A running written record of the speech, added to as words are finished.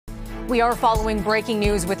We are following breaking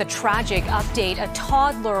news with a tragic update. A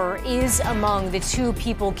toddler is among the two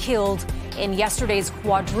people killed in yesterday's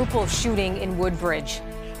quadruple shooting in Woodbridge.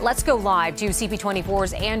 Let's go live to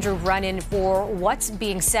CP24's Andrew Brennan for what's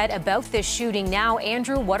being said about this shooting now.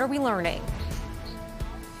 Andrew, what are we learning?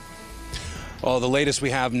 Well, the latest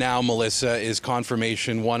we have now, Melissa, is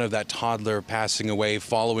confirmation one of that toddler passing away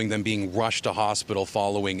following them being rushed to hospital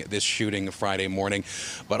following this shooting Friday morning,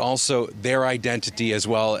 but also their identity as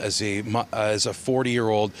well as a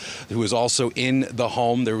 40-year-old who was also in the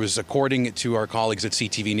home. There was, according to our colleagues at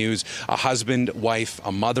CTV News, a husband, wife,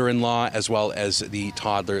 a mother-in-law, as well as the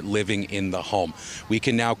toddler living in the home. We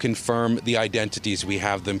can now confirm the identities. We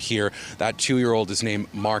have them here. That 2-year-old is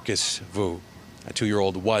named Marcus Vu. A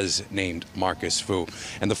 2-year-old was named Marcus Vu.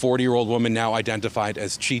 And the 40-year-old woman now identified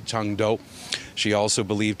as Chi Chung-do. She also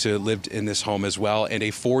believed to have lived in this home as well. And a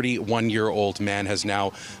 41-year-old man has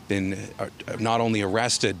now been not only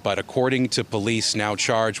arrested, but according to police, now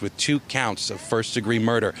charged with 2 counts of first-degree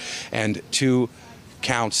murder and 2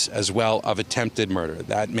 counts as well of attempted murder.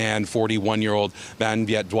 That man, 41-year-old Van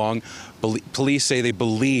Viet Duong, police say they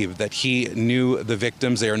believe that he knew the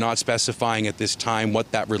victims. They are not specifying at this time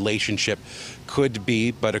what that relationship could be,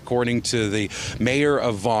 but according to the mayor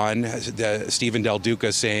of Vaughan, Stephen Del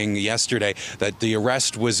Duca, saying yesterday that the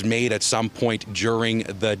arrest was made at some point during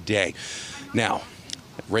the day. Now,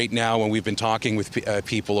 right now, when we've been talking with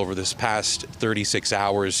people over this past 36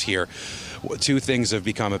 hours here, 2 things have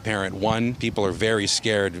become apparent. One, people are very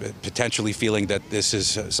scared, potentially feeling that this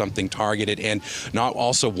is something targeted, and not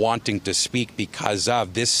also wanting to speak because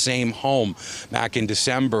of this same home back in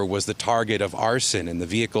December was the target of arson, and the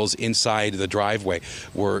vehicles inside the driveway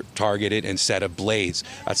were targeted and set ablaze.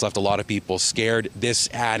 That's left a lot of people scared, this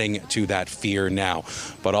adding to that fear now.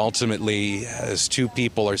 But ultimately, as 2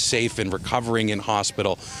 people are safe and recovering in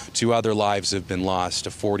hospital, 2 other lives have been lost. A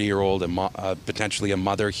 40-year-old and potentially a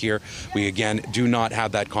mother here. We again do not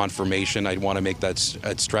have that confirmation. I want to make that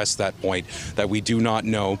stress that point, that we do not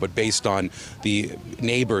know, but based on the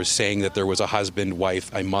neighbors saying that there was a husband, wife,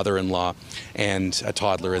 a mother-in-law, and a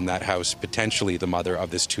toddler in that house, potentially the mother of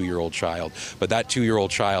this 2-year-old child. But that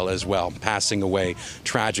 2-year-old child as well, passing away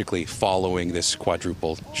tragically following this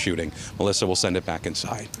quadruple shooting. Melissa, will send it back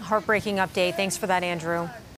inside. Heartbreaking update. Thanks for that, Andrew.